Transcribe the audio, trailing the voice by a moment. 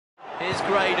is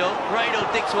Gradle. Gradle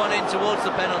digs one in towards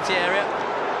the penalty area.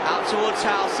 Out towards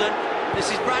Howson.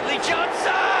 This is Bradley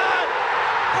Johnson!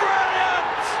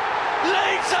 Brilliant!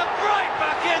 Leeds are right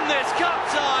back in this cup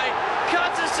tie,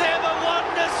 courtesy of a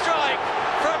wonder strike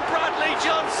from Bradley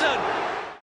Johnson.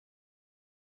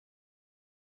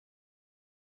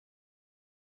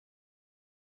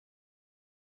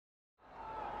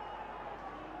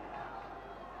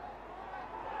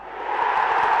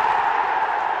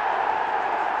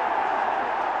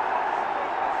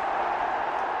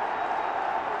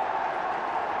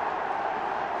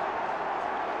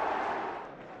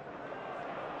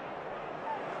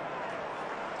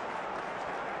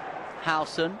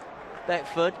 Howson,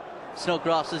 Beckford,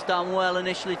 Snodgrass has done well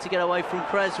initially to get away from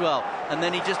Creswell, and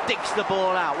then he just dicks the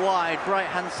ball out wide, right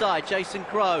hand side. Jason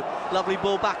Crowe, lovely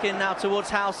ball back in now towards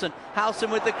Howson.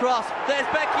 Howson with the cross, there's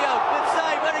Becchio, good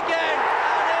save, and again,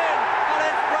 and in, and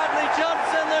it's Bradley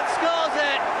Johnson that scores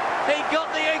it. He got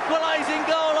the equalising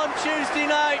goal on Tuesday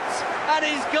night, and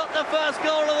he's got the first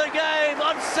goal of the game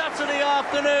on Saturday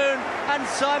afternoon, and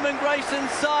Simon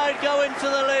Grayson's side go into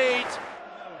the lead.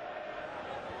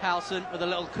 Howson with a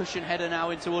little cushion header now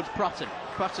in towards Prutton.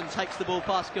 Prutton takes the ball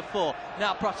past Gafford.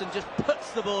 Now Prutton just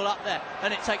puts the ball up there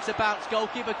and it takes a bounce.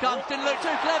 Goalkeeper comes, didn't look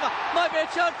too clever. Might be a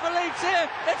chance for Leeds here.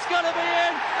 It's going to be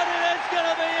in, and it is going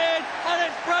to be in. And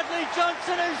it's Bradley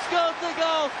Johnson who scores the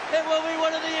goal. It will be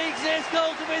one of the easiest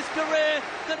goals of his career.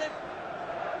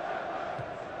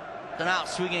 An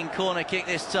out-swinging corner kick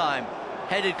this time.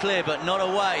 Headed clear but not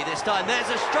away this time. There's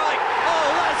a strike. Oh,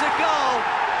 that's a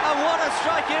goal. And what a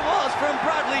strike it was from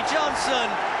Bradley Johnson.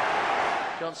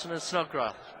 Johnson and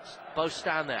Snodgrass both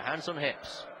stand there, hands on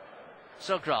hips.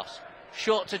 Snodgrass,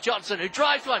 short to Johnson, who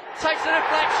drives one, takes a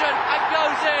deflection and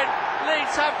goes in.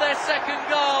 Leeds have their second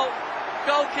goal.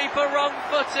 Goalkeeper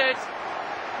wrong-footed.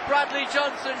 Bradley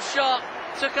Johnson's shot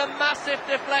took a massive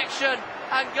deflection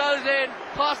and goes in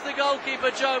past the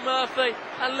goalkeeper Joe Murphy,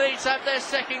 and Leeds have their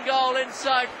second goal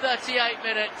inside 38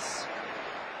 minutes.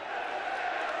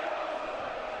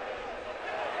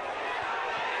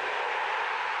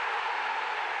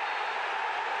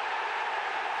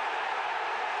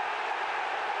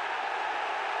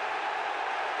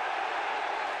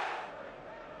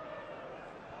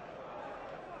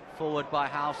 Forward by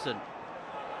Howson.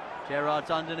 Gerrard's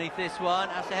underneath this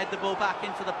one, has to head the ball back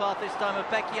into the path this time of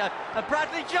Becchio. And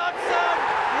Bradley Johnson!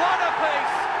 What a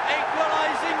piece!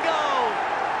 Equalising goal!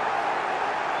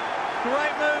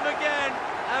 Great move again,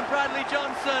 and Bradley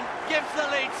Johnson gives the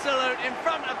Leeds salute in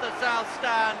front of the South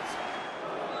stands.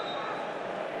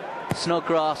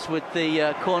 Snodgrass with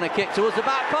the corner kick towards the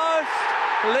back post.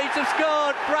 Leeds have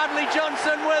scored, Bradley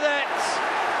Johnson with it.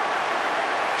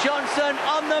 Johnson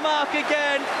on the mark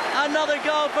again. Another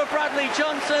goal for Bradley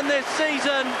Johnson this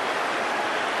season.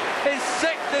 His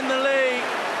sixth in the league.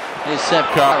 Here's Seb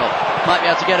Carroll. Might be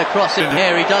able to get a cross in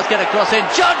here. He does get a cross in.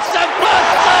 Johnson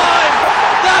first time!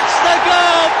 That's the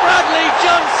goal, Bradley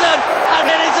Johnson. And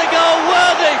it is a goal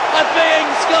worthy of being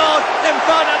scored in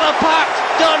front of a packed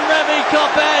Don Remy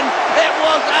Cop End. It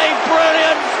was a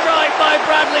brilliant strike by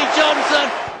Bradley Johnson.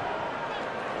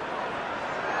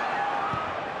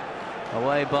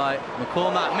 Away by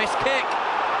McCormack, missed kick,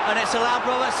 and it's allowed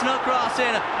Robert Snodgrass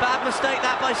in. A bad mistake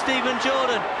that by Stephen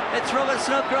Jordan. It's Robert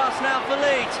Snodgrass now for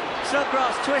Leeds.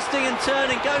 Snodgrass twisting and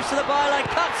turning, goes to the byline,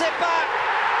 cuts it back.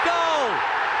 Goal!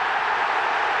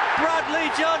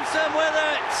 Bradley Johnson with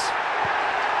it.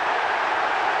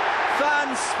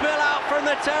 Fans spill out from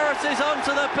the terraces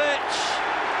onto the pitch.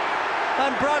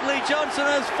 And Bradley Johnson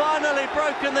has finally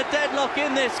broken the deadlock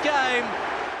in this game.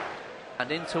 And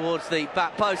in towards the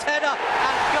back post, header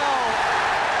and goal.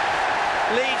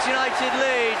 Leeds United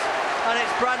lead, and it's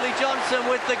Bradley Johnson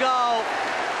with the goal.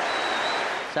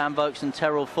 Sam Vokes and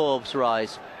Terrell Forbes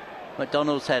rise.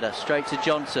 McDonald's header straight to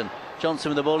Johnson. Johnson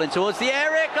with the ball in towards the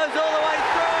area, it goes all the way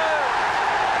through.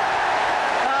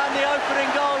 And the opening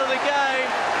goal of the game.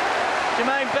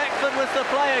 Jermaine Beckford was the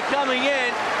player coming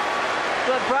in,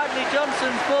 but Bradley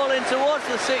Johnson's ball in towards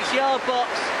the 6-yard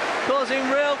box, causing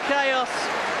real chaos.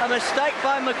 A mistake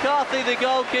by McCarthy, the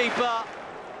goalkeeper.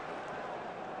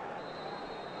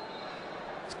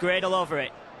 It's Gradle over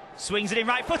it. Swings it in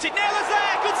right-footed. Naylor's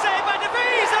there. Good save by De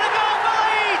Vries, and a goal for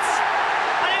Leeds.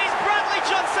 And it is Bradley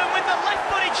Johnson with the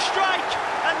left-footed strike.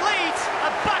 And Leeds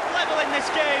are back level in this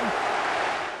game.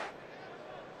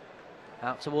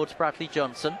 Out towards Bradley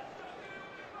Johnson.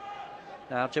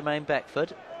 Now Jermaine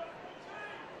Beckford.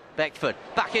 Beckford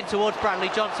back in towards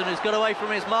Bradley Johnson, who's got away from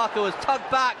his marker, was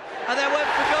tugged back and then went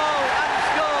for goal and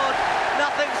scored.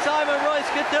 Nothing Simon Royce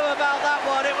could do about that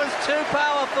one. It was too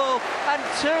powerful and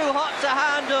too hot to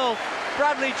handle.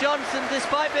 Bradley Johnson,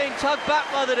 despite being tugged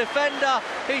back by the defender,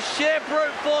 his sheer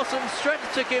brute force and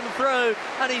strength took him through,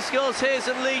 and he scores his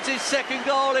and leads his second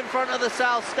goal in front of the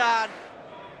South Stand.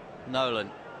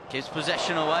 Nolan gives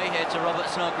possession away here to Robert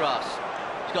Snodgrass.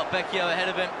 He's got Becchio ahead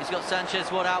of him, he's got Sanchez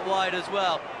Watt out wide as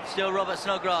well. Still Robert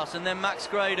Snodgrass, and then Max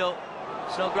Gradle.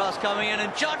 Snodgrass coming in,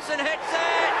 and Johnson hits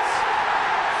it!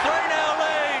 3-0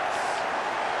 leads!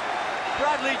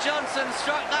 Bradley Johnson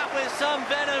struck that with some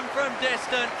venom from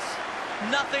distance.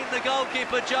 Nothing the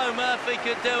goalkeeper Joe Murphy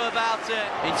could do about it.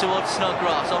 In towards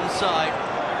Snodgrass, onside.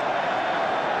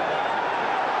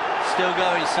 Still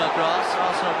going Snodgrass.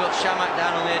 Arsenal have got Shamak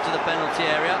down on the edge of the penalty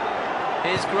area.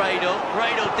 Here's Gradle.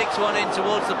 Gradle digs one in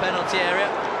towards the penalty area.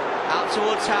 Out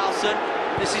towards Howson.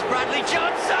 This is Bradley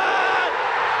Johnson!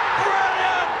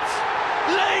 Brilliant!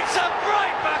 Leeds are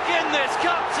right back in this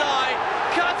cup tie.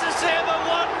 Courtesy of a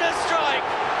wonder strike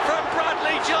from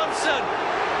Bradley Johnson.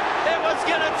 It was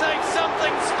going to take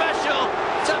something special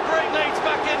to bring Leeds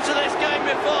back into this game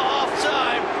before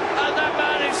half-time, and that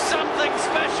man is something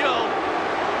special.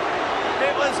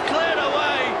 It was cleared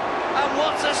away, and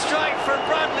what's a strike from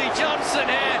Bradley Johnson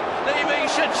here, leaving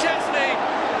Szczęsny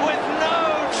with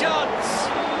no chance.